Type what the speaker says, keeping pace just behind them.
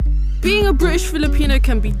Being a British Filipino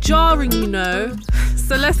can be jarring, you know.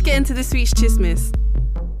 So let's get into this week's Chismis.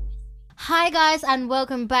 Hi guys, and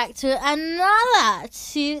welcome back to another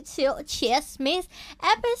Chismis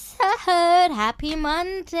episode. Happy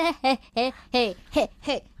Monday. Hey.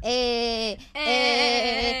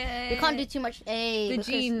 We can't do too much. The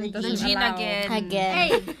gene again.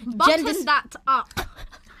 Hey, button that up.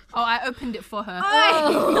 Oh, I opened it for her.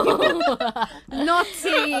 Oh.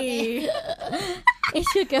 Naughty.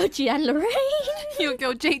 It's your girl Gian Lorraine. Your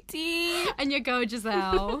girl JT. And your girl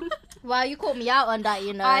Giselle. Wow, you called me out on that,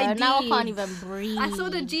 you know. Now I can't even breathe. I saw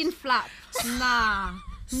the gene flap. Nah.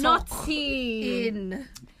 Naughty. In.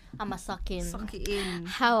 I'ma suck in. Suck it in.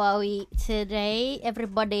 How are we today,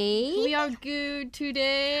 everybody? We are good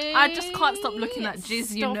today. I just can't stop looking at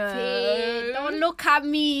Giz, you Stop know. it. Don't look at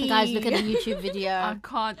me. Guys, look at the YouTube video. I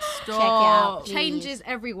can't stop. Check it out. Please. Changes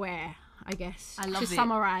everywhere, I guess. I love to it.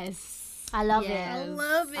 summarize. I love Yes.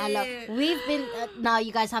 it. I love it. We've been now.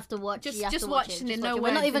 You guys have to watch. Just you have to watch watch it, Just no watch it.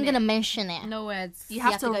 We're not words even in gonna it. mention it. No words. You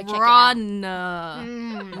have to go check it out.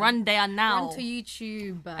 run. Run There now. Run to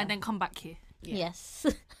YouTube. And then come back here. Yes.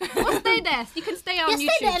 Or stay there. You can stay on Yeah,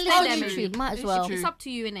 YouTube. stay there and Stay listen there, on maybe. YouTube. Might as It's well. true. It's up to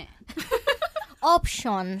you, innit?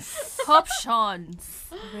 Options. Options.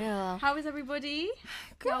 Real. How is everybody?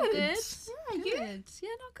 Good. Y'all good? Yeah, you? Good. Yeah,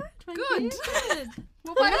 not good. Thank Good. you. Good.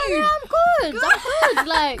 What about No, you? I'm good. I'm good.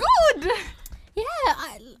 Like, Good.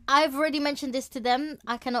 yeah, I've already mentioned this to them.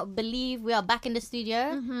 I cannot believe we are back in the studio.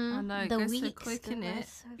 I know. It The goes so weeks quick, go innit?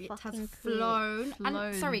 so It fucking has quick. flown. Flown.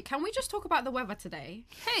 And sorry, can we just talk about the weather today?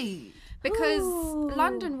 Hey. Because Ooh.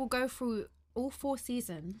 London will go through all 4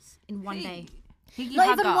 seasons in one day.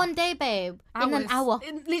 Not even one day, babe. In an hour.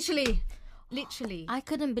 Literally. I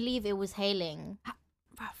couldn't believe it was hailing.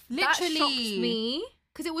 That shocks me.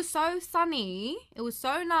 Because it was so sunny. It was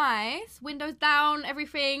so nice. Windows down,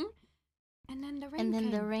 everything. And then the rain And then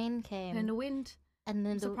came. the rain came. And then the wind. And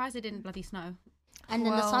then I'm the surprised it didn't bloody snow. and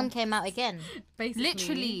then the Well, sun came out again. Basically.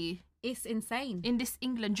 Literally. It's insane. In this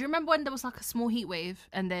England, do you remember when there was like a small heat wave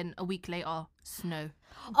and then a week later, snow?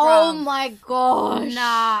 Oh my gosh.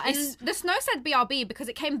 Nah. And the snow said BRB because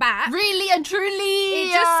it came back. Really and truly.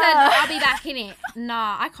 It just said, I'll be back in it.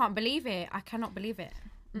 Nah, I can't believe it. I cannot believe it.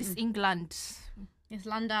 This England. It's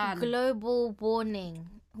London. Global warning.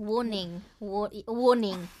 Warning. It's a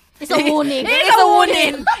warning. It's a warning. It's a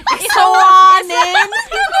warning.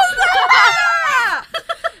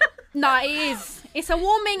 Nah, it is. It's a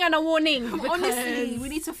warming and a warning. Honestly, we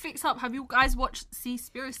need to fix up. Have you guys watched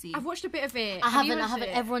Seaspiracy? I've watched a bit of it. I Have you haven't. watched it?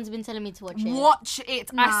 Everyone's been telling me to watch it. Watch it.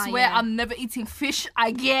 I Nah, swear yeah. I'm never eating fish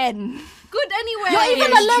again. Good anyway. You're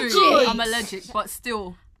even It's allergic. true. I'm allergic, but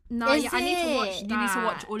still. Nah, Is yeah, I need to watch it? that. You need to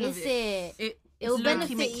watch all of Is it. it? It will low-key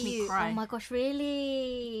benefit makes you. me cry. Oh my gosh,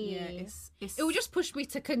 really? Yeah, It's It will just push me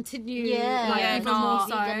to continue. Yeah, like, yeah, even no. more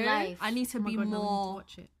so. Vegan life. I need to Oh my be God, no, I need to more.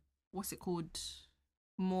 watch it. What's it called?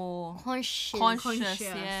 More Conscious. conscious.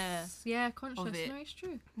 Yeah. Yeah, conscious. Of it. No, it's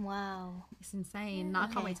true. Wow. It's insane. Nah, I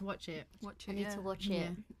can't wait to watch it. Watch I it. need Yeah. to watch Yeah.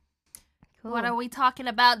 it. Cool. What are we talking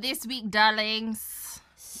about this week, darlings?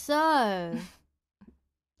 So,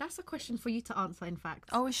 That's a question for you to answer, in fact.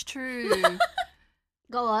 Oh, it's true.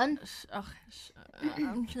 go on.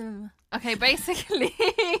 Okay, basically,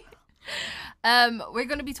 we're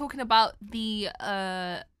going to be talking about the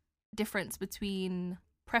difference between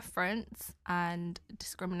preference and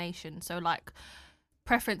discrimination. So, like,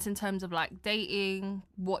 preference in terms of like dating,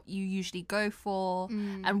 what you usually go for,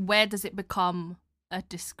 and where does it become a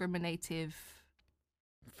discriminative?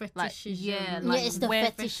 Like, Fetishism. yeah, Yeah, like it's the where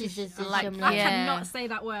fetishism. like, I yeah. cannot say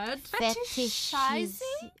that word.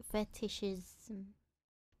 Fetishism.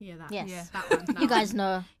 Yeah, that. Yes. Yeah. That one. That You one. guys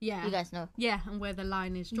know. Yeah. You guys know. Yeah, and where the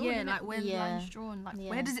line is drawn. Yeah, innit? like where the Yeah. line's drawn. Like, Yeah.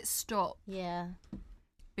 where does it stop? Yeah.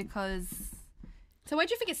 Because So where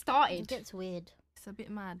do you think it It started? gets weird. it's a bit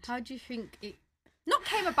mad. How do you think it not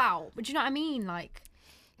came about? But do you know what I mean? Like,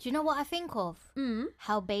 Do you know what I think of?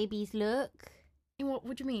 How babies look. in what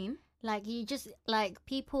do you mean? Like, you just, like,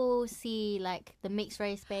 people see, like, the mixed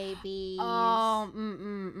race babies.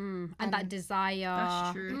 And that desire.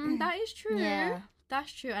 That's true. That is true. Yeah.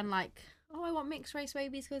 That's true. And like, oh, I want mixed race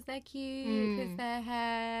babies because they're cute, because their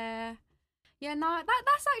hair. Yeah, no,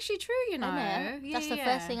 that's actually true. You know, Innit? Yeah, That's the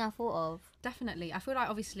first thing I thought of. Definitely. I feel like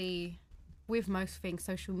obviously, with most things,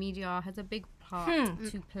 social media has a big part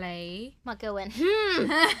to play. My girl went,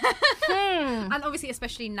 And obviously,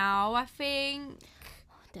 especially now, I think.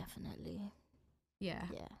 Definitely. Yeah.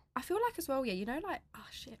 Yeah. I feel like as well, yeah, you know, like, oh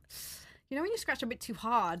shit. You know when you scratch a bit too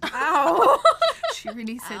hard? Ow. She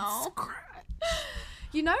really said Ow. scratch.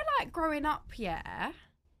 You know, like growing up, yeah.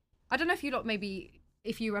 I don't know if you lot maybe,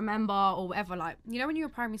 if you remember or whatever, like, you know when you were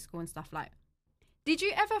in primary school and stuff, like, Did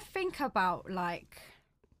you ever think about like,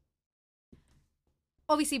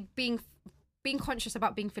 obviously being conscious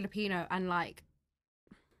about being Filipino and like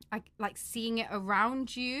seeing it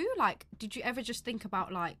around you? Like, did you ever just think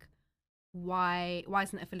about like, why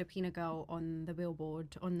isn't a Filipino girl on the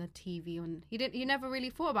billboard, on the TV? You never really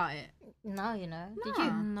thought about it? No, you know. Did Nah.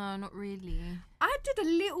 you? No, not really. I did a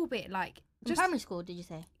little bit, like In just primary school, did you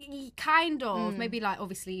say? kind of maybe like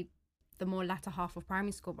obviously the more latter half of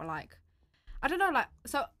primary school, but like I don't know, like,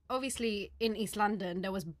 so obviously in East London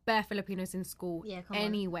there was bare Filipinos in school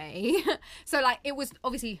anyway. So like it was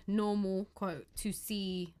obviously normal, quote, to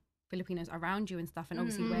see Filipinos around you and stuff, and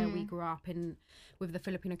obviously where we grew up in with the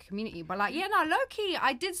Filipino community. But like, yeah, no, low-key,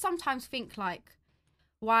 I did sometimes think like,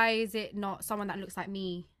 why is it not someone that looks like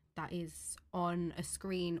me that is on a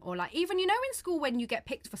screen? Or like, even, you know, in school when you get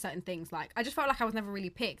picked for certain things, like I just felt like I was never really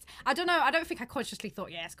picked. I don't know, I don't think I consciously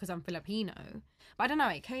thought, yes, because I'm Filipino, but I don't know,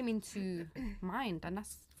 it came into mind, and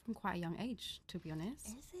that's from quite a young age, to be honest.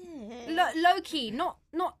 Is it? Low-key, not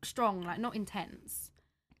strong, like not intense,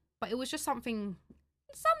 but it was just something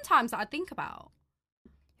sometimes that I think about.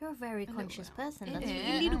 You're a very conscious person. A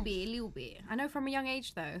That's little bit. I know from a young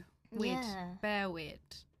age though. Weird. Yeah. Bare weird.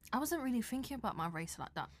 I wasn't really thinking about my race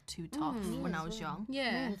like that too tough when I was young.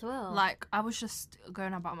 Yeah. Me as well. Like, I was just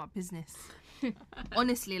going about my business.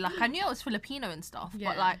 Honestly, like, I knew I was Filipino and stuff, Yeah.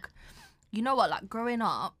 but like, you know what? Like, growing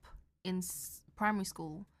up in primary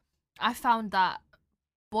school, I found that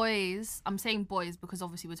boys, I'm saying boys because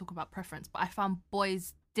obviously we're talking about preference, but I found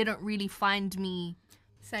boys didn't really find me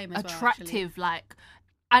Same as attractive. Like,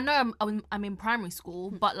 I know I'm in primary school,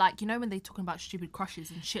 but like, you know when they're talking about stupid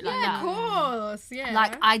crushes and shit like yeah, that. of course. Yeah.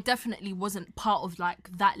 Like, I definitely wasn't part of like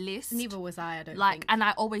that list. Neither was I don't Like, think. and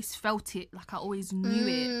I always felt it. Like, I always knew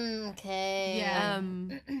it. Okay. Yeah.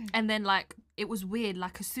 And then like it was weird.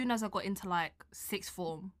 Like, as soon as I got into like sixth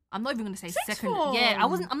form, I'm not even gonna say Sixth second. form? Yeah,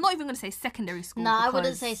 I'm not even gonna say secondary school. No, I wouldn't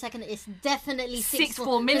because say second. It's definitely Sixth sixth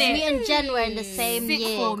form, 'cause innit? me and Jen were in the same Sixth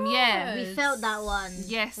year. form, yeah. We felt that one.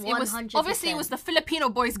 Yes, it 100%. was obviously it was the Filipino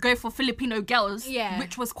boys go for Filipino girls, Yeah.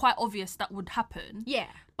 which was quite obvious that would happen. yeah.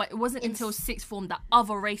 But it wasn't until sixth form that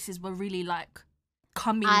other races were really like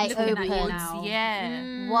coming Eye-opened. towards. Now.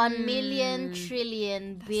 Yeah. 1 million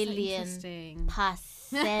trillion That's so billion interesting.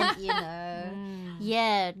 percent. You know.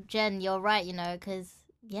 Yeah, Jen, you're right. You know, because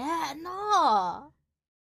no.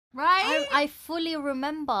 Right. I fully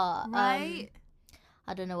remember. Right.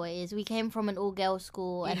 I don't know what it is. We came from an all-girls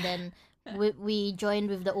school, and then we joined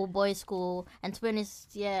with the all-boys school. And to be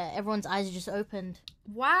honest, yeah, everyone's eyes just opened.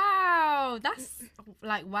 Wow. That's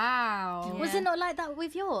like, wow. Was it not like that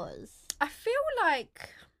with yours? I feel like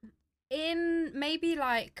in maybe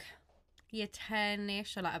like year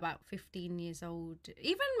 10-ish, or like about 15 years old,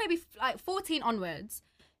 even maybe like 14 onwards,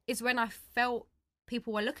 is when I felt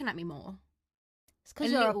people were looking at me more. It's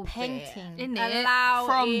because A you're little a bit. painting. Innit? Allow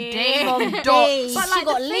From it. day From dot. days, But, she like,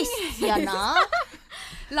 got the thing lists, is- Yana.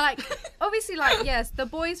 Like, obviously, like, yes, the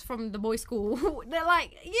boys from the boys' school, they're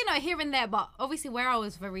like, you know, here and there, but obviously where I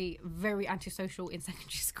was very, very antisocial in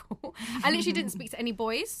secondary school, I literally didn't speak to any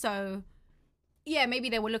boys, so yeah, maybe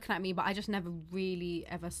they were looking at me, but I just never really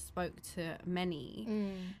ever spoke to many.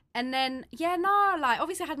 And then, yeah, no, like,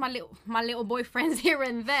 obviously I had my little boyfriends here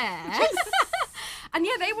and there. And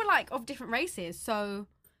yeah, they were like of different races, so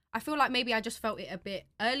I feel like maybe I just felt it a bit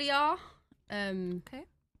earlier Okay.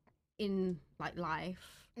 in like life.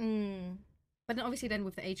 But then obviously then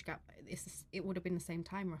with the age gap, it would have been the same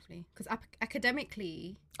time roughly, because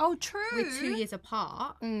academically Oh, true. we're 2 years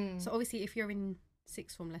apart. So obviously if you're in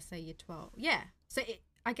sixth form, let's say year 12, yeah, so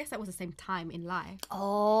I guess that was the same time in life.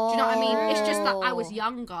 Oh. Do you know what I mean? It's just that I was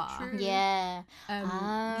younger. True. Yeah.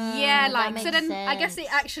 Yeah, that like, so makes then I guess it sense.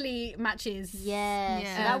 actually matches. Yeah.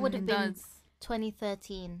 Yeah, So that would have it been does.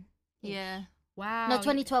 2013. Yeah. Wow. No,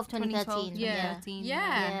 2012, 2013. 2012, Yeah. 2013,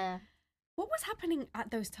 Yeah. Yeah. What was happening at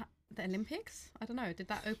those times? The Olympics? I don't know. Did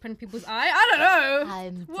that open people's eye? I don't know.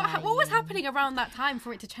 I'm What was dying. happening around that time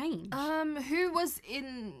for it to change? Who was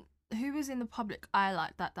in the public eye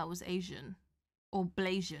like that? That was Asian or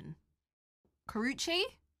Blasian? Karuchi?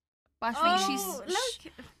 But I think she's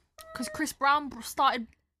because Chris Brown started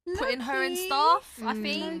putting her in stuff. I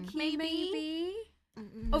think maybe.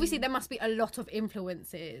 Obviously, there must be a lot of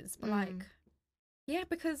influences, but like, yeah,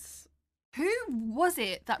 because Who was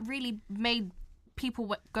it that really made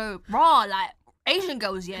people go raw? Like Asian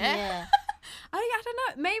girls, yeah. Yeah. I don't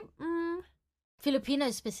know. Maybe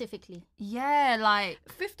Filipinos specifically. Yeah, like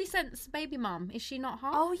 50 Cent's baby mum, is she not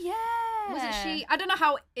hot? oh yeah. Wasn't she? I don't know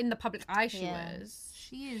how in the public eye she Yeah. was.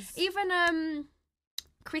 She is. Even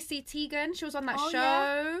Chrissy Teigen, she was on that Oh, show.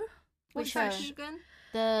 yeah. What's Which that show? sh-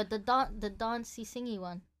 The dancey singy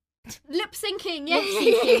one. lip syncing, Lip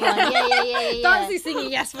syncing one. Yeah. Dancing,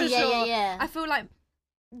 singing, yes, for sure. Yeah. I feel like,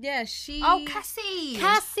 yeah, she. Oh, Cassie.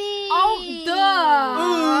 Oh, duh.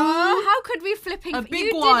 How could we flipping? A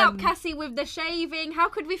big you one. did up Cassie with the shaving. How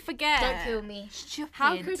could we forget? Don't kill me. Stupid.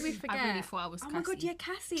 How could we forget? I really thought I was Cassie. Oh my god, yeah,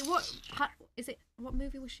 Cassie. What is it? What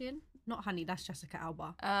movie was she in? Not Honey, that's Jessica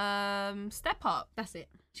Alba. Step Up. That's it.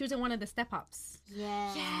 She was in one of the Step Ups.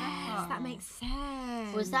 Yeah. Yes, that makes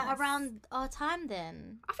sense. Was that around our time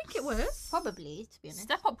then? I think it was. Probably, to be honest.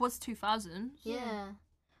 Step Up was 2000. Yeah.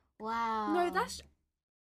 Wow. No, that's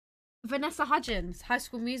Vanessa Hudgens, High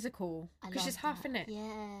School Musical. I Because she's love half that. in it.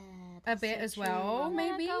 Yeah. A bit so as true. well,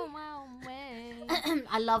 maybe.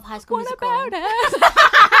 I love High School Musical.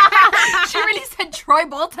 it? She really said Troy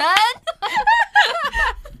Bolton.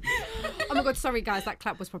 Oh my god, sorry guys, that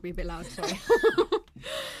clap was probably a bit loud, sorry.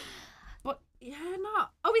 But yeah, no.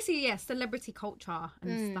 Obviously, yeah, celebrity culture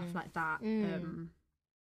and stuff like that.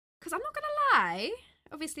 Because I'm not gonna lie,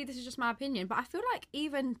 obviously this is just my opinion, but I feel like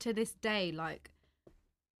even to this day, like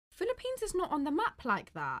Philippines is not on the map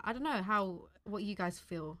like that. I don't know what you guys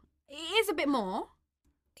feel. It is a bit more.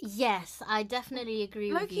 Yes, I definitely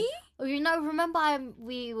agree with Loki? you. You know, remember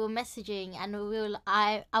we were messaging and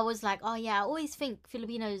I was like, oh yeah, I always think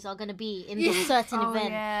Filipinos are gonna be in this certain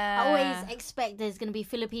event. Yeah. I always expect there's gonna be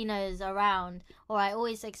Filipinos around, or I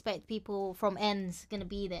always expect people from ends gonna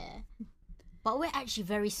be there. But we're actually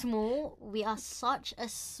very small. We are such a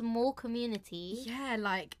small community. Yeah,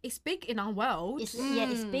 like it's big in our world. Yeah,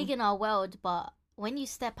 it's big in our world, but when you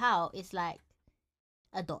step out, it's like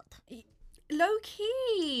a dot. Low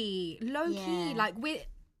key. Yeah. Like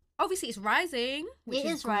obviously it's rising, which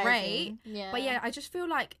is great. Rising. Yeah. But yeah, I just feel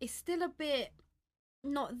like it's still a bit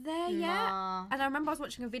not there yet. Nah. And I remember I was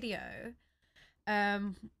watching a video.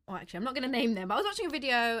 Or actually, I'm not gonna name them, but I was watching a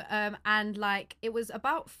video. And like it was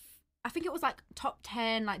about, I think it was like top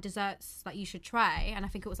 10 like desserts that you should try, and I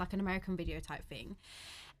think it was like an American video type thing.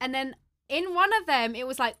 And then in one of them, it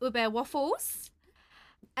was like ube waffles,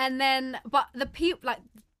 and then but the people like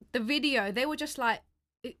the video, they were just like.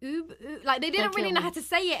 Like they didn't really know how to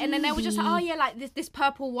say it, and then they were just like, oh yeah, like this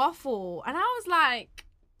purple waffle, and I was like,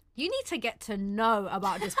 you need to get to know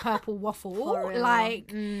about this purple waffle,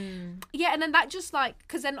 like yeah. And then that just like,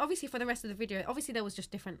 because then obviously for the rest of the video, obviously there was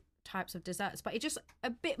just different types of desserts, but it just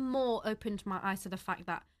a bit more opened my eyes to the fact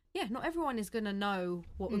that yeah, not everyone is gonna know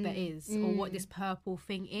what ube is or what this purple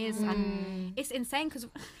thing is, and it's insane because.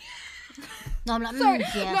 No, I'm like,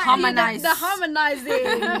 yeah. Harmonize. The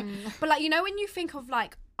harmonizing. But like, you know, when you think of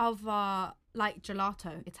like other like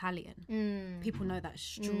gelato Italian, people know that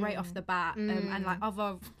straight off the bat, and like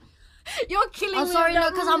other. You're killing me. Oh, sorry, no,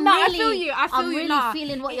 because I'm I really, feel you. I'm really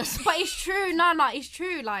feeling what you're saying. But it's true. No, it's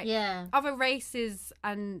true. Like, yeah, other races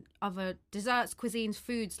and other desserts, cuisines,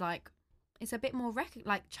 foods, like. It's a bit more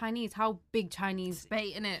like Chinese. How big Chinese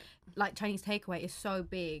bait in it, like Chinese takeaway is so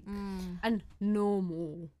big and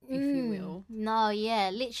normal, if you will. No, yeah,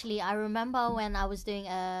 literally. I remember when I was doing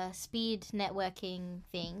a speed networking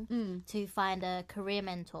thing to find a career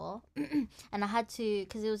mentor, and I had to,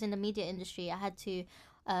 because it was in the media industry, I had to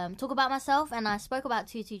talk about myself, and I spoke about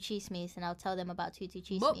Tutu Chismes, and I'll tell them about Tutu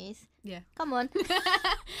Chismes. Yeah, come on.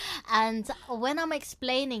 And when I'm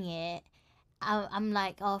explaining it. I'm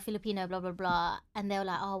like, oh, Filipino, blah, blah, blah. And they were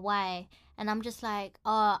like, oh, why? And I'm just like,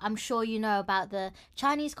 oh, I'm sure you know about the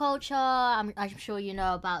Chinese culture. I'm sure you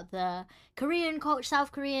know about the Korean culture,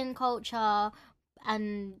 South Korean culture.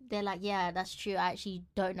 And they're like, yeah, that's true. I actually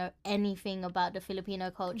don't know anything about the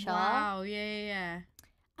Filipino culture. Wow, yeah.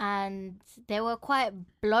 And they were quite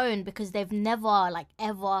blown because they've never, like,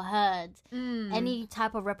 ever heard any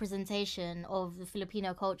type of representation of the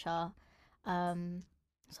Filipino culture.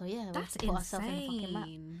 So yeah, that's put ourselves in the fucking map.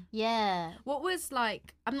 insane. Yeah. What was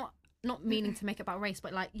like? I'm not meaning to make it about race,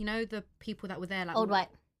 but like, you know, the people that were there, like Old white.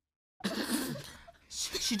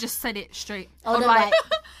 She just said it straight. Old white.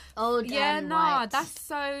 Old yeah, and no, white. that's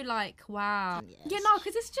so like wow. Yes. Yeah, no,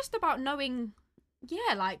 because it's just about knowing,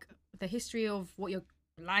 yeah, like the history of what you're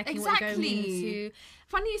liking, what you're going into.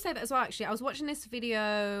 Funny you say that as well. Actually, I was watching this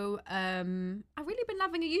video. I've really been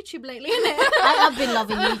loving YouTube lately, innit? I've been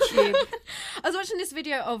loving YouTube. I was watching this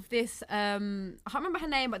video of this. I can't remember her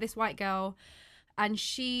name, but this white girl, and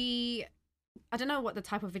she. I don't know what the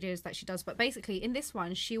type of videos that she does, but basically in this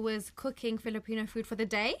one, she was cooking Filipino food for the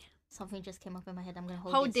day. Something just came up in my head. I'm gonna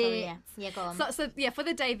hold it. Sorry, yeah, go on. So yeah, for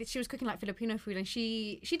the day that she was cooking like Filipino food, and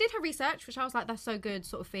she did her research, which I was like, that's so good,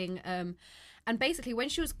 sort of thing. And basically when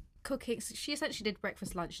she was cooking, she essentially did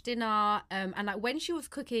breakfast, lunch, dinner, and like when she was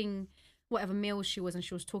cooking whatever meals she was, and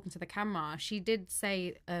she was talking to the camera, she did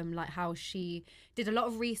say like how she did a lot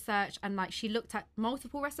of research, and like she looked at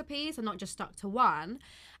multiple recipes and not just stuck to one.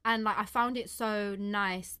 And like I found it so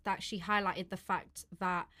nice that she highlighted the fact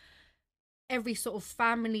that every sort of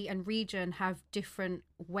family and region have different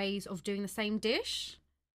ways of doing the same dish.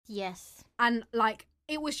 Yes. And like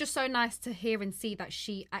it was just so nice to hear and see that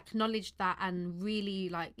she acknowledged that and really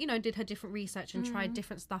like, you know, did her different research and tried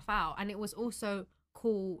different stuff out. And it was also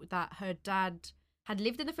cool that her dad had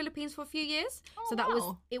lived in the Philippines for a few years. So that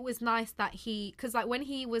it was nice that because like when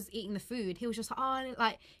he was eating the food, he was just like, oh,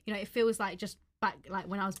 like, you know, it feels like just back, like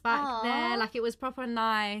when I was back there, like it was proper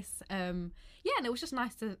nice. Yeah, and it was just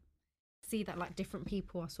nice to see that like different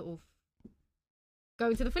people are sort of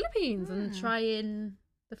going to the Philippines and trying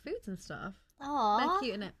the foods and stuff. Oh, They're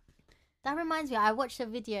cute, isn't it? that reminds me. I watched a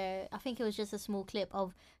video. I think it was just a small clip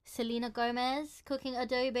of Selena Gomez cooking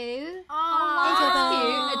adobo. Oh, that's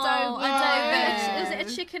cute. Adobo. Yeah. Is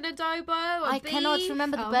it a chicken adobo? Or I beef? cannot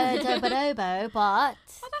remember the adobo, but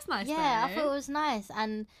Oh, that's nice. yeah, I though. thought it was nice,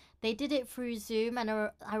 and they did it through Zoom, and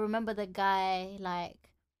I remember the guy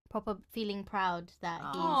like proper feeling proud that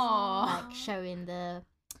he's like showing the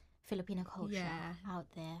Filipino culture out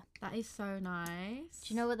there. That is so nice.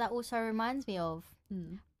 Do you know what that also reminds me of?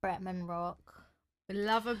 Bretman Rock. We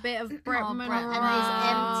love a bit of Bretman Rock.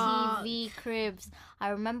 And his MTV Cribs. I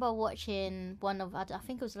remember watching one of, I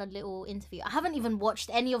think it was a little interview. I haven't even watched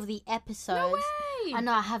any of the episodes. No way. I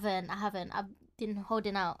know I haven't. I've been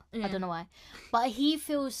holding out. I don't know why. But he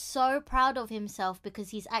feels so proud of himself because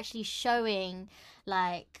he's actually showing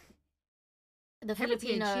like the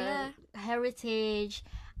Filipino heritage.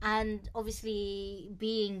 And obviously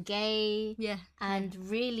being gay, and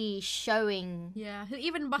really showing,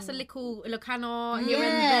 even bust a little Ilocano and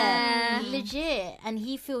there, legit, and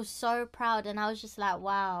he feels so proud, and I was just like,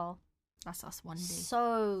 wow, that's us one day.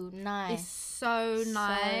 So nice, it's so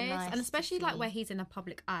nice, and especially like where he's in a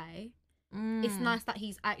public eye, it's nice that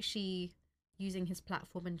he's actually using his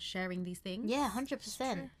platform and sharing these things. Yeah,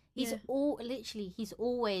 100%. He's he's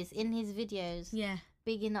always in his videos,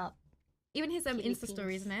 bigging up. Even his Insta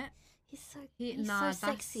story, isn't it? He's so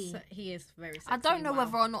sexy. He is very sexy. I don't know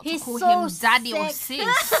whether or not to call so him daddy or sexy.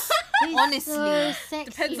 sis. Honestly. So sexy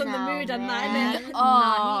depends on the mood and man. that.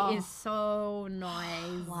 Nah, he is so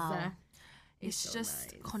nice. Wow. It's so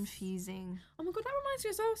just nice. confusing. Oh my god, that reminds me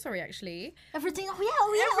of Soul Story actually. Everything.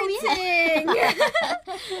 Everything.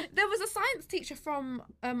 There was a science teacher from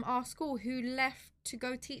our school who left to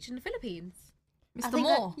go teach in the Philippines. Mr.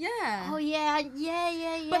 Moore. Yeah. Oh yeah.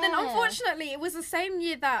 But then unfortunately it was the same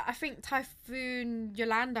year that I think Typhoon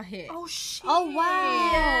Yolanda hit. Oh shit. Oh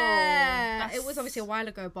wow. Yeah. It was obviously a while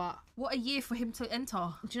ago, but what a year for him to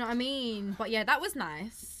enter. Do you know what I mean? But yeah, that was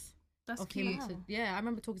nice. That's cute. I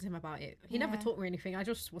remember talking to him about it. He never taught me anything. I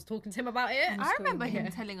just was talking to him about it. I remember him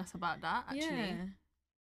telling us about that actually.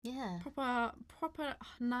 Yeah. Proper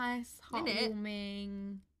nice,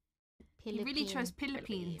 heartwarming. He really chose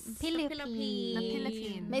Philippines. The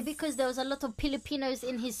Philippines. Maybe because there was a lot of Filipinos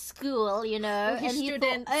in his school, you know, his and he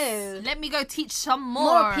students. thought, let me go teach some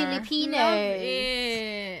more. Filipinos.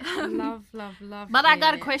 Love But I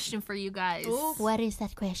got a question for you guys. What is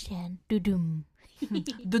that question? Dudum.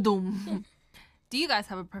 Dudum. Do you guys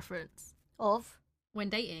have a preference? Of? When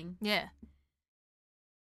dating? Yeah.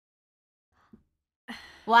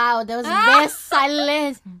 Wow, there was best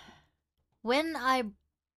silence. When I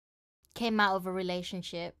came out of a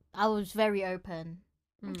relationship, I was very open.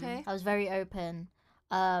 Okay. I was very open.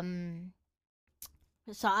 So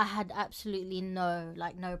I had absolutely no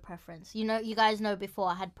preference. You know, you guys know before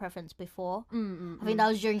I had preference before. I think that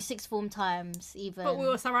was during sixth form times even. But we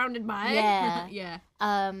were surrounded by. Yeah.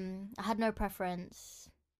 I had no preference.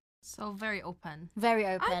 So very open. Very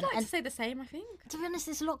open. I'd like to say the same, I think. To be honest,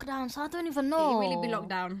 it's lockdown, so I don't even know. It really be locked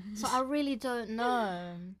down. So I really don't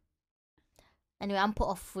know. Anyway, I'm put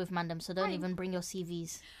off with Mandem, so don't even bring your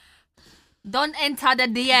CVs. Don't enter the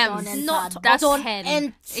DMs.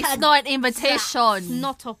 It's not an invitation.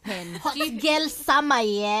 Not open. Hot girl summer,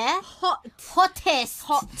 yeah? Hottest.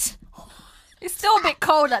 Hot. It's still a bit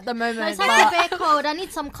cold at the moment. No, it's not a bit cold. I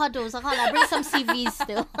need some cuddles. I can't bring some CVs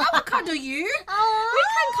still. I will cuddle you. We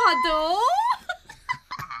can cuddle.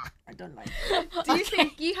 I don't like it. Do you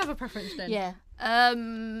think you have a preference then? Yeah.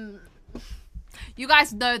 You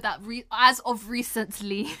guys know that as of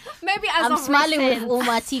recently, maybe as I'm of smiling recent, with all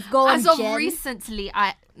my teeth. Go on, as of Jen. recently,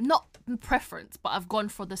 I not preference, but I've gone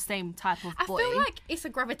for the same type of boy. I feel like it's a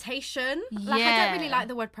gravitation. Like I don't really like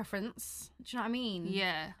the word preference. Do you know what I mean?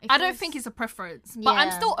 Yeah. I don't think it's a preference, but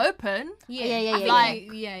I'm still open.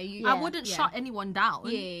 Yeah. I wouldn't shut anyone down.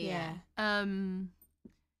 Yeah. I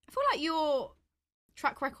feel like your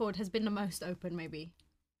track record has been the most open, maybe.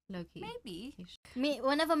 Low-key. Maybe.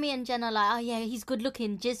 Whenever me and Jen are like, oh yeah, he's good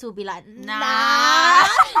looking, Jiz will be like, nah.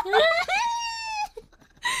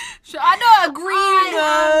 I don't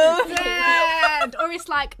agree, dead. Or it's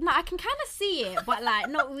like, nah, I can kind of see it, but like,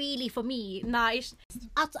 not really for me. Nah, it's...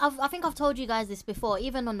 I think I've told you guys this before,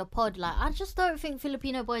 even on the pod. Like, I just don't think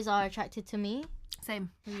Filipino boys are attracted to me.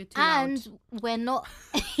 Same. And we're not,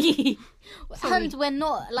 and we're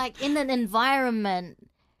not like in an environment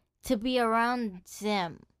to be around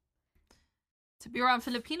them. To be around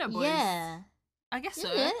Filipino boys. Yeah. I guess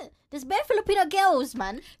so. Yeah. There's bare Filipino girls,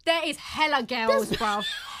 man. There is hella girls, bruv.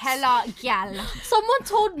 Hella gal. Someone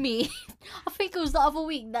told me, I think it was the other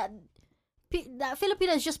week, that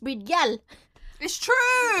Filipinos just breed gal. It's true.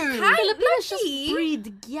 Filipinos just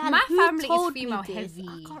breed gal. My Who family told is me female this? heavy.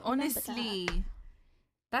 I can't Honestly.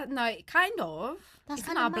 No, kind of. That's it's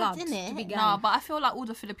in kinda our mad, blood, isn't it? to be gal. Nah, but I feel like all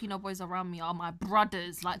the Filipino boys around me are my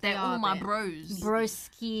brothers. Like, they're They all are my a bit. bros.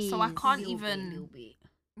 Broski. So I can't Little even... bit, little bit.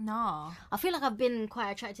 Nah. I feel like I've been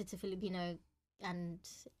quite attracted to Filipino and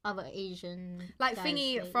other Asian Like guys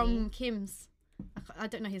Thingy lately. from Kim's. I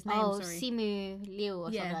don't know his name, Oh, sorry. Simu Liu or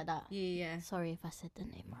something like that. Yeah. Sorry if I said the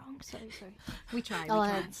name wrong. Sorry. We try. Oh,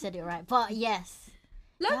 I said it right. But yes.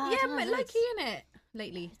 Look, I yeah, don't know, but loads. low-key, innit?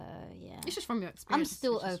 Lately. Yeah. It's just from your experience. I'm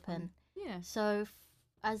still it's just open. Yeah. So,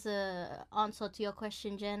 as a answer to your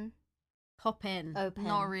question, Jen, Hop in. open.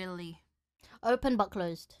 Not really. Open but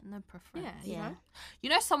closed. No preference. Yeah, Yeah. You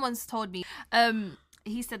know, someone's told me,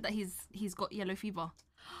 he said that he's got yellow fever.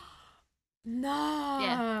 No.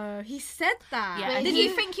 Yeah. He said that. Yeah, and Did he- you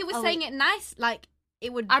think he was saying it nice? Like,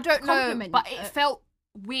 it would I don't know, compliment but you? it felt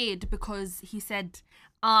weird because he said,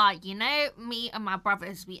 you know, me and my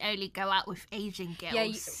brothers, we only go out with Asian girls.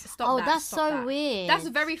 Yeah, stop Oh, that, that's stop so that. weird. That's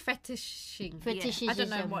very fetishing. Fetishism. I don't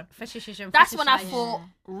know what fetishism. That's when I fetishizing. thought,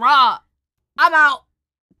 rah, I'm out.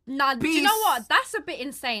 Nah, do you Peace. know what? That's a bit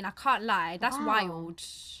insane. I can't lie. That's Wow. wild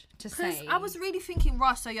to Because say. I was really thinking,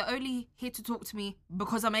 rah, so you're only here to talk to me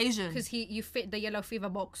because I'm Asian. because you fit the yellow fever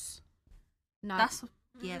box. No, That's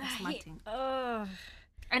my He- thing. Ugh.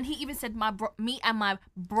 And he even said me and my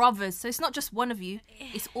brothers. So it's not just one of you;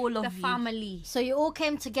 it's all of The you. family. So you all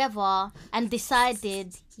came together and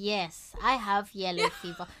decided, yes, I have yellow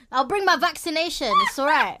fever. I'll bring my vaccination. It's all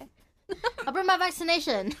right. I'll bring my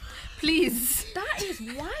vaccination. Please. That is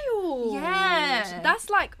wild. Yeah. That's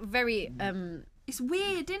like very It's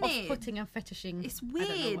weird, isn't it? off-putting and fetishing. It's I don't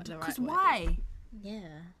know weird what the right because word is. why? Yeah.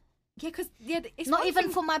 Yeah, because it's Not one even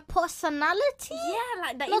thing- for my personality. Yeah,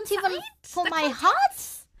 like the Not even inside, for the my content. heart.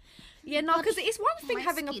 Yeah, no, because it's one thing my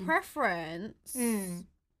having a skin. preference, Mm.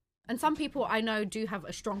 and some people I know do have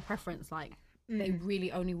a strong preference. Like they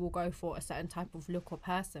really only will go for a certain type of look or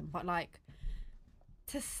person. But like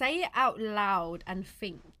to say it out loud and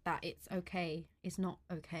think that it's okay is not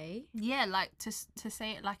okay. Yeah, like to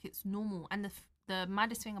say it like it's normal. And the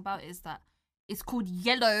maddest thing about it is that it's called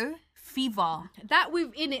yellow fever. That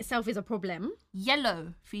within itself is a problem.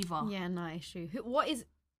 Yellow fever. Yeah, no issue. What is?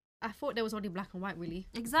 I thought there was only black and white. Really,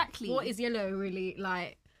 Exactly. what is yellow? Really,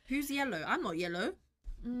 like. Who's yellow? I'm not yellow.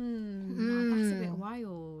 That's a bit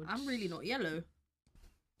wild. I'm really not yellow.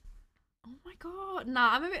 Oh my god.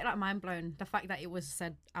 Nah, I'm a bit like mind blown. The fact that it was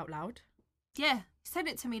said out loud. Yeah, he said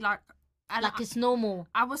it to me like Like it's normal.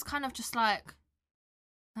 I was kind of just like,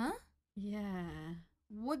 huh? Yeah.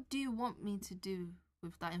 What do you want me to do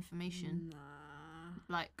with that information? Nah.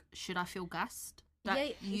 Like, should I feel gassed? That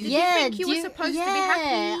Yeah, you, Did you think you were supposed to be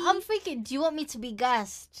happy? I'm thinking, do you want me to be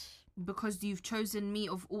gassed? because you've chosen me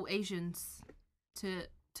of all Asians to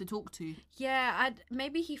talk to. Yeah,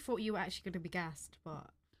 maybe he thought you were actually going to be gassed, but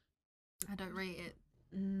I don't rate it.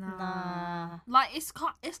 Nah. Like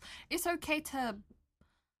it's okay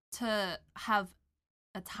to have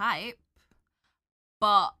a type,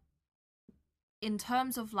 but in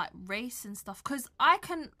terms of like race and stuff, because I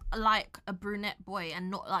can like a brunette boy and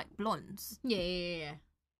not like blondes. Yeah.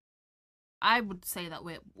 I would say that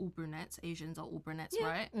we're all brunettes. Asians are all brunettes, Yeah.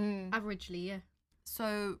 right? Mm. Averagely, yeah.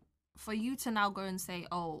 So for you to now go and say,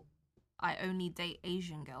 "Oh, I only date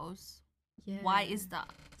Asian girls," Yeah. why is that?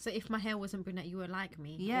 So if my hair wasn't brunette, you wouldn't like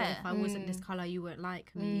me. Yeah. Or if I wasn't this color, you wouldn't like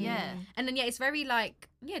me. Yeah. And then it's very like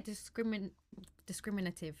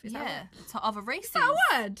discriminative. Is that Yeah, to other races. Is that a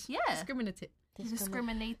word? Yeah. Discriminative.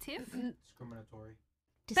 Discriminative. Discriminatory.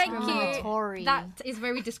 Thank you. Discriminatory. That is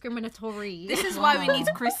very discriminatory. This is why we need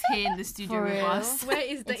Chris here in the studio For with real. us. Where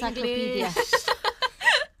is the Encyclopedia. English?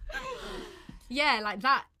 Yeah, like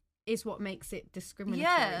that is what makes it discriminatory.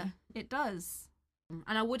 Yeah, it does.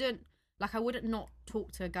 And I wouldn't not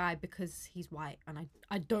talk to a guy because he's white, and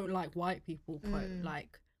I don't like white people.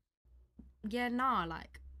 Like, yeah, nah,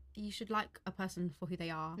 like you should like a person for who they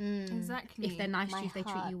are. Exactly. If they're nice to My you, if they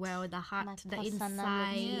treat you heart, well, the my heart, the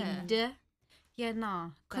personality. inside. Yeah, nah.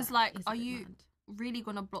 Because, that like, is a are bit you mad. really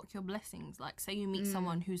gonna block your blessings? Like, say you meet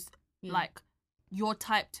someone who's like your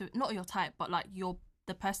type to, not your type, but like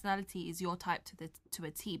the personality is your type to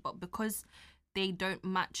a T, but because they don't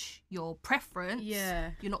match your preference,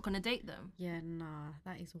 you're not gonna date them. Yeah, nah,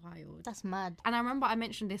 that is wild. That's mad. And I remember I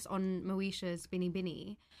mentioned this on Moesha's Binny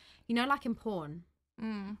Binny. You know, like in porn,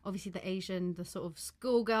 obviously the sort of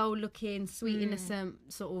schoolgirl looking, sweet,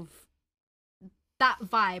 innocent, sort of that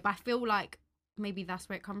vibe. I feel like maybe that's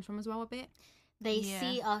where it comes from as well a bit. They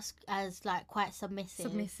see us as like quite submissive.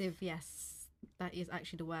 Submissive, yes. That is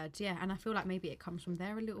actually the word. Yeah, and I feel like maybe it comes from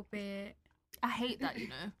there a little bit. I hate that, you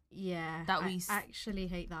know. Yeah, that I actually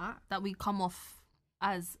hate that. That we come off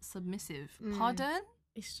as submissive. Pardon?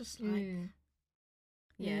 It's just like,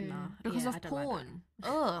 nah. Because of porn.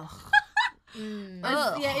 Ugh.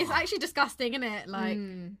 Yeah, it's actually disgusting, isn't it? Like,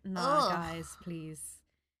 nah, guys, please.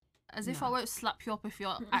 As if I won't slap you up if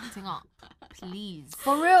you're acting up. Please.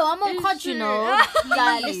 For real, I'm on quad, you know.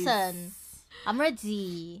 Like, listen. I'm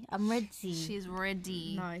ready. She's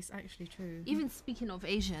ready. No, it's actually true. Even speaking of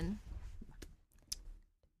Asian,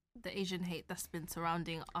 the Asian hate that's been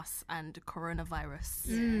surrounding us and coronavirus.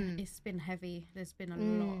 Yeah, it's been heavy. There's been a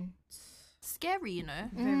lot. Scary, you know.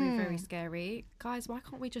 Very, very scary. Guys, why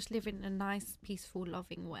can't we just live in a nice, peaceful,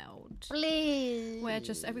 loving world? Please. Where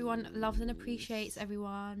just everyone loves and appreciates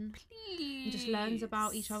everyone. Please. And just learns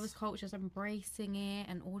about each other's cultures, embracing it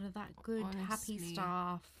and all of that good, happy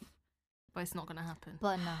stuff. But it's not going to happen.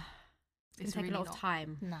 But no. It's going to take a lot of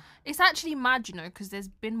time. No. It's actually mad, you know, because there's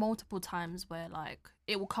been multiple times where, like,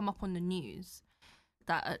 it will come up on the news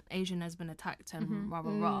that an Asian has been attacked and rah,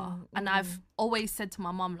 rah, rah. And I've always said to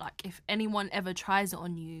my mum, like, if anyone ever tries it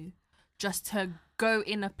on you, just to go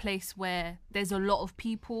in a place where there's a lot of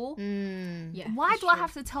people. Yeah, why do I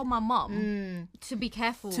have to tell my mum to be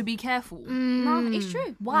careful? To be careful. No, it's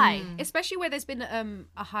true. Why? Especially where there's been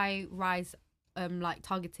a high rise like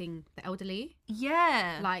targeting the elderly.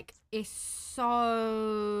 Yeah. Like, it's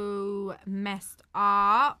so messed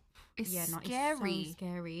up. It's scary. It's so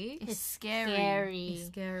scary. It's scary. It's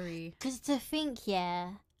scary. Because to think,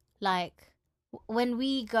 like, when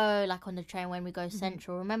we go, like, on the train, when we go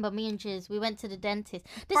central, remember me and Jiz, we went to the dentist.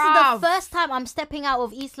 This is the first time I'm stepping out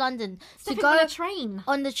of East London to go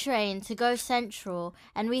on the train to go central,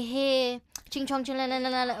 and we hear ching chong ching la la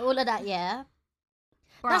la la, all of that, yeah.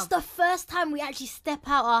 Bruv. That's the first time we actually step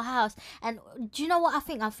out our house. And do you know what I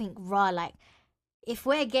think? I think, like, if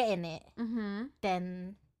we're getting it,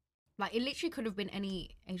 then... Like, it literally could have been any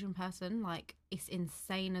Asian person. Like, it's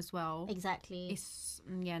insane as well. Exactly. It's,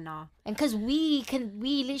 nah. And because we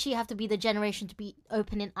literally have to be the generation to be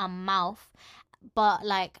opening our mouth. But,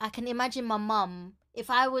 like, I can imagine my mum, if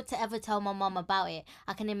I were to ever tell my mum about it,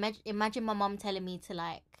 I can imagine my mum telling me to,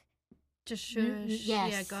 like, just shush.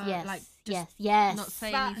 Yes, go, yes, like, yes. Not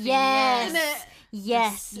say anything.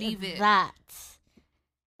 Yes, just leave it. That.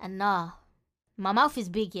 And nah, my mouth is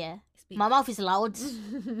big, yeah. My mouth is loud.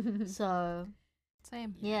 So,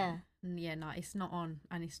 same. Yeah. Yeah, no, it's not on,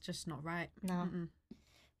 and it's just not right. No,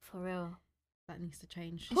 for real. That needs to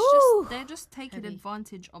change. They're just taking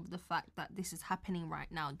advantage of the fact that this is happening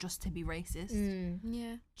right now, just to be racist.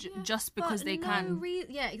 Yeah. Just because they can.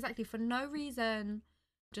 Yeah, exactly. For no reason.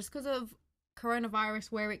 Just because of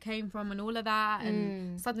coronavirus, where it came from and all of that,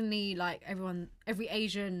 and suddenly, like, every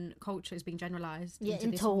Asian culture is being generalized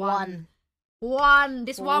into this one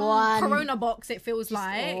corona box, it feels just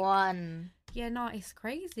like one. Yeah, no, it's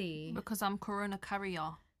crazy because I'm corona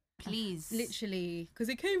carrier, please. Literally, because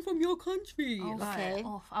it came from your country. Okay.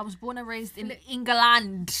 I was born and raised in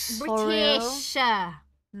England. British.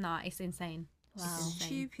 Nah, it's insane. Wow. It's insane.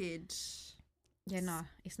 Stupid. Yeah, nah,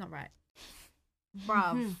 it's not right.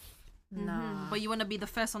 Bruv. Nah. But you want to be the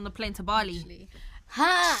first on the plane to Bali? Actually.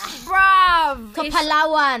 Bruv. To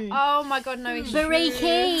Palawan. Oh my god, no.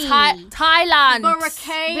 Boracay. Thailand.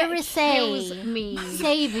 Boracay kills me.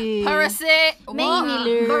 Cebu. Paracay.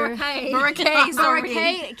 Maynilur. Boracay. Sorry.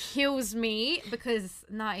 Boracay kills me because,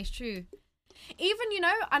 nah, it's true. Even, you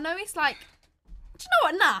know, I know it's like, do you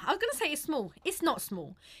know what? Nah, I was going to say it's small. It's not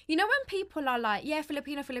small. You know when people are like, yeah,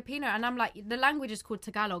 Filipino, and I'm like, the language is called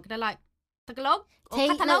Tagalog. They're like, Tagalog?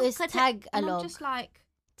 Tagalog. And I'm just like,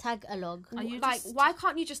 Tagalog. Are you like, why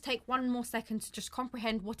can't you just take one more second to just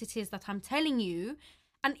comprehend what it is that I'm telling you?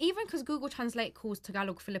 And even because Google Translate calls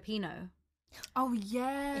Tagalog Filipino. Oh,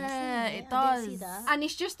 yeah, it does. does. And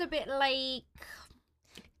it's just a bit like...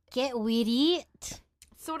 Get with it.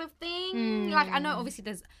 Sort of thing. Like, I know obviously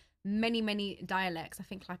there's many dialects. I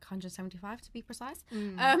think like 175 to be precise.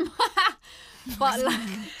 But like...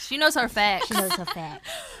 She knows her facts.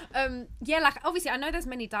 Yeah, like obviously I know there's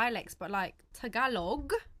many dialects, but like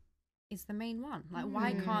Tagalog is the main one. Like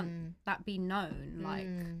why can't that be known? Like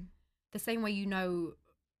the same way you know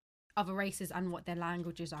other races and what their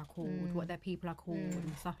languages are called, what their people are called,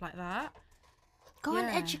 and stuff like that. Go and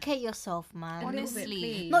educate yourself, man.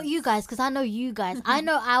 Honestly. Not you guys, because I know you guys. I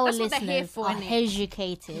know our listeners are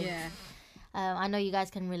educated. Yeah. I know you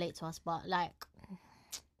guys can relate to us, but like,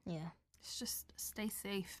 yeah. It's just stay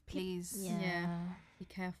safe, please. Yeah. Be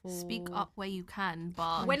careful. Speak up where you can,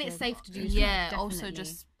 but when it's safe to do so. Yeah, definitely. also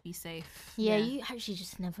just be safe. Yeah, you actually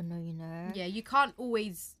just never know, you know. Yeah, you can't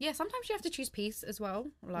always. Yeah, sometimes you have to choose peace as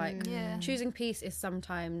well. Like, choosing peace is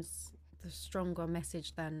sometimes the stronger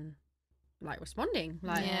message than like responding.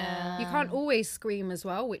 Like, you can't always scream as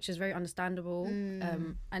well, which is very understandable.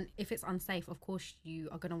 And if it's unsafe, of course you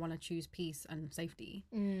are gonna want to choose peace and safety.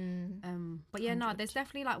 But yeah, no, there's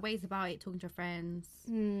definitely like ways about it. Talking to your friends,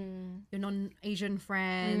 your non-Asian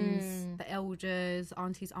friends, the elders,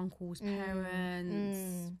 aunties, uncles,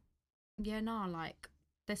 parents. Yeah, no, like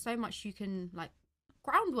there's so much you can like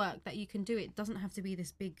groundwork that you can do. It doesn't have to be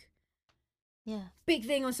this big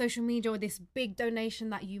thing on social media or this big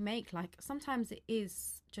donation that you make. Like sometimes it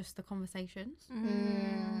is just the conversations.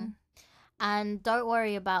 And don't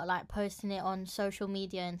worry about like posting it on social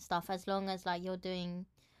media and stuff, as long as like you're doing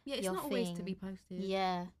it's your not thing. always to be posted.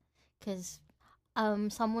 Yeah, because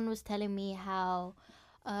someone was telling me how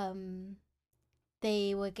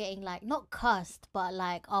they were getting like not cussed, but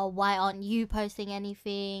like, oh, why aren't you posting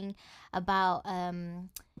anything about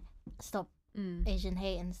stop Asian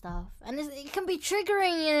hate and stuff? And it can be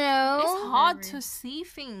triggering, you know. It's hard to see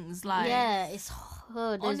things like it's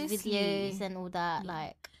hard. Those videos and all that,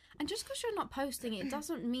 like. And just because you're not posting it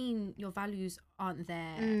doesn't mean your values aren't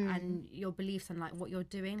there and your beliefs and like what you're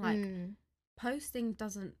doing. Like posting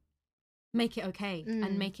doesn't make it okay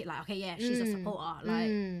and make it like, okay, yeah, she's a supporter.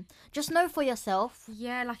 Like just know for yourself.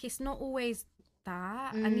 Yeah, like it's not always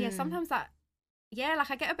that. And yeah, sometimes that, yeah,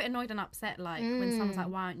 like I get a bit annoyed and upset like when someone's like,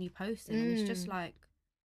 why aren't you posting? And it's just like,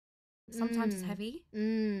 sometimes it's heavy.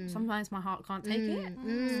 Sometimes my heart can't take it.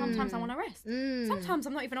 Sometimes I want to rest. Sometimes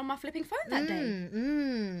I'm not even on my flipping phone that day.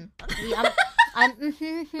 Yeah,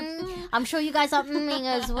 I'm sure you guys are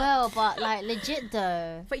as well, but like legit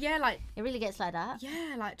though. But yeah, like it really gets like that.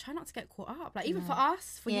 Yeah, like try not to get caught up. Like even for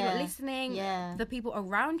us, for you like listening, the people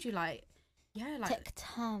around you, like like take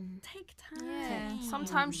time. Yeah.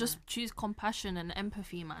 Sometimes just choose compassion and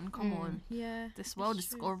empathy, man. Come on. Yeah. This world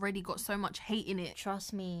has already got so much hate in it.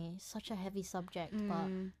 Trust me, such a heavy subject, but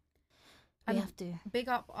we have to. Big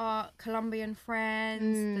up our Colombian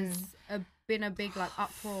friends. There's been a big like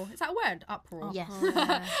uproar. Is that a word? Uproar. Yes.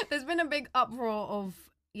 There's been a big uproar of,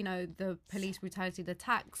 you know, the police brutality, the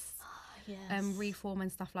tax reform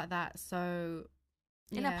and stuff like that. So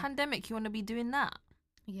in a pandemic, you want to be doing that?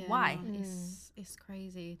 Yeah, why? It's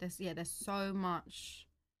crazy. There's so much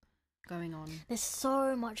going on. There's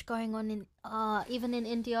so much going on in even in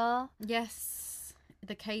India. Yes,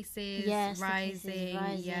 the cases rising.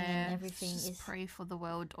 And everything. Just pray for the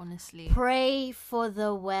world, honestly. Pray for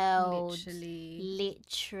the world.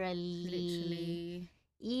 Literally.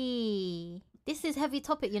 This is heavy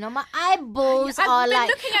topic, you know. My eyeballs are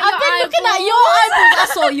like. I've been looking at your eyeballs. I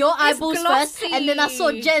saw your eyeballs first, glossy. and then I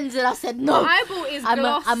saw Jen's, and I said, "No, my eyeball is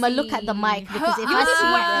glossy. I'm gonna look at the mic because if I see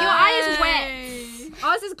your eye is wet.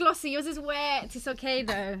 Ours is glossy. Yours is wet. It's okay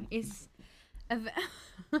though. It's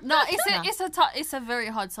it's a very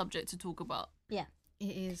hard subject to talk about. Yeah,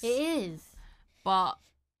 it is. But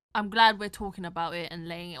I'm glad we're talking about it and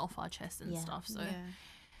laying it off our chest and stuff. So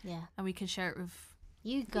and we can share it with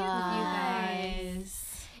you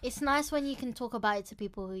guys. It's nice when you can talk about it to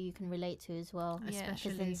people who you can relate to as well.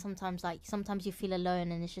 Especially. Because then sometimes you feel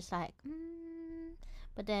alone and it's just like,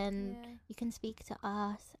 but then you can speak to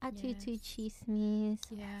us at Chismes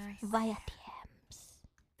via DMs.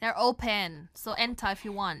 They're open, so enter if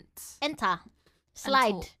you want. Enter.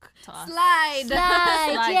 Slide. Slide.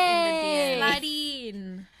 Yay. Slide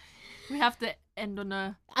in. We have to end on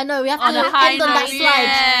a... I know, we have to end on that slide.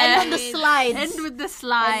 Yeah. End on the slide. End with the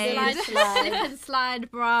slide. Slip and slide,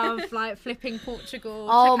 bruv. Like flipping Portugal.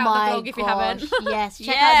 Oh check my out the vlog if you haven't. Yes,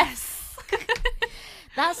 check out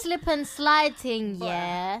that slip and slide thing,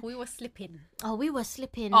 We were slipping. Oh, we were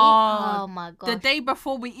slipping. Oh my god. The day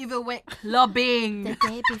before we even went clubbing. The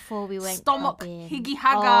day before we went Stomach clubbing. higgy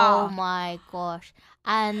haga. Oh my gosh.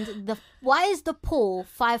 And why is the pool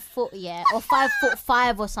 5 foot, or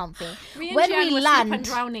 5'5" or something? When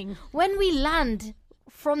we land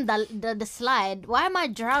from the slide, why am I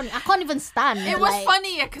drowning? I can't even stand. It was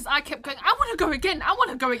funny because I kept going, I want to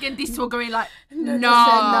go again. These two are going like, no.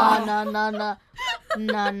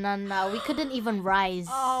 We couldn't even rise.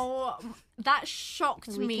 Oh, that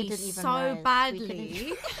shocked me so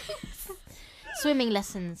badly. swimming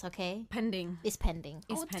lessons, okay? Pending. It's pending.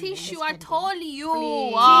 It's Oh, pending. Tishu, It's I pending. told you.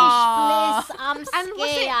 Please. Please, I'm scared. And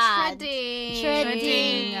what's it? Treading.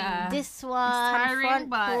 Treading. This one, Tiring, front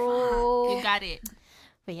but crawl. you got it.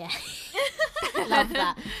 But yeah, love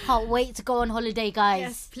that. Can't wait to go on holiday, guys.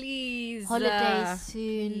 Yes, please. Holidays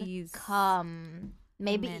soon please. come.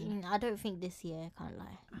 Maybe Amen. I don't think this year. Can't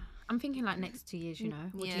lie. I'm thinking like next 2 years, you know.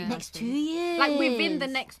 What do Yeah. you guys Next 2 think? years. Like within the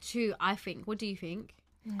next 2, I think. What do you think?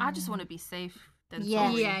 I just want to be safe. Than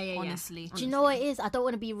Yes. sorry, Yeah. honestly. Do you know what it is? I don't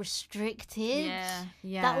want to be restricted. Yeah.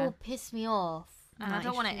 Yeah. That will piss me off. And No, I don't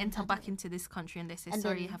it's want to true. enter back into this country and they say, And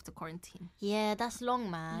sorry, then- you have to quarantine. Yeah, that's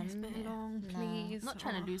long, man. It's been long, No. please. I'm not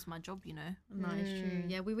trying to lose my job, you know. No, it's true.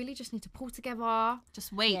 Yeah, we really just need to pull together,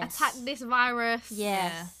 Just wait. Yes. attack this virus.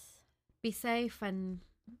 Yes. Be safe and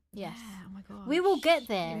Yes. yeah, oh my god. We will get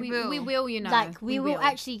there. We will. will, you know. Like we will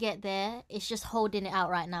actually get there. It's just holding it out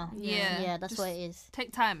right now. Yeah. Yeah, that's Just what it is.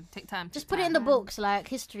 Take time. Take time. Just take put it in the time. books, like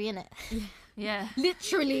history in it. Yeah.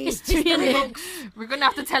 literally History in it. We're going to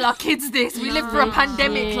have to tell our kids this. We live through a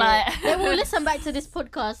pandemic, like. They will listen back to this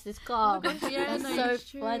podcast. It's calm. yeah, That's no, so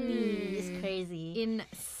it's funny. true. It's crazy.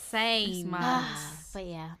 insane. It's mad. But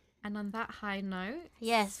yeah. And on that high note,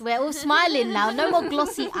 Yes, we're all smiling now. No more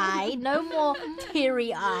glossy eye. No more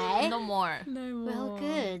teary eye. No more. no We're all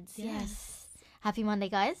good. Yes. Happy Monday,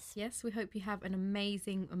 guys. Yes, we hope you have an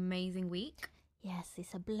amazing, amazing week. Yes,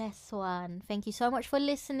 it's a blessed one. Thank you so much for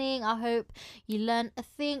listening. I hope you learned a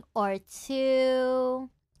thing or two.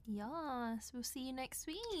 Yes. We'll see you next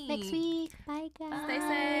week. Next week. Bye, guys. Stay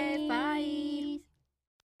safe. Bye.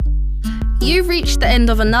 You've reached the end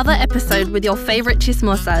of another episode with your favourite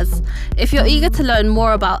chismosas. If you're eager to learn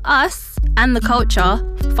more about us and the culture,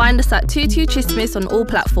 find us at Tutu Chismis on all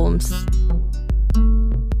platforms.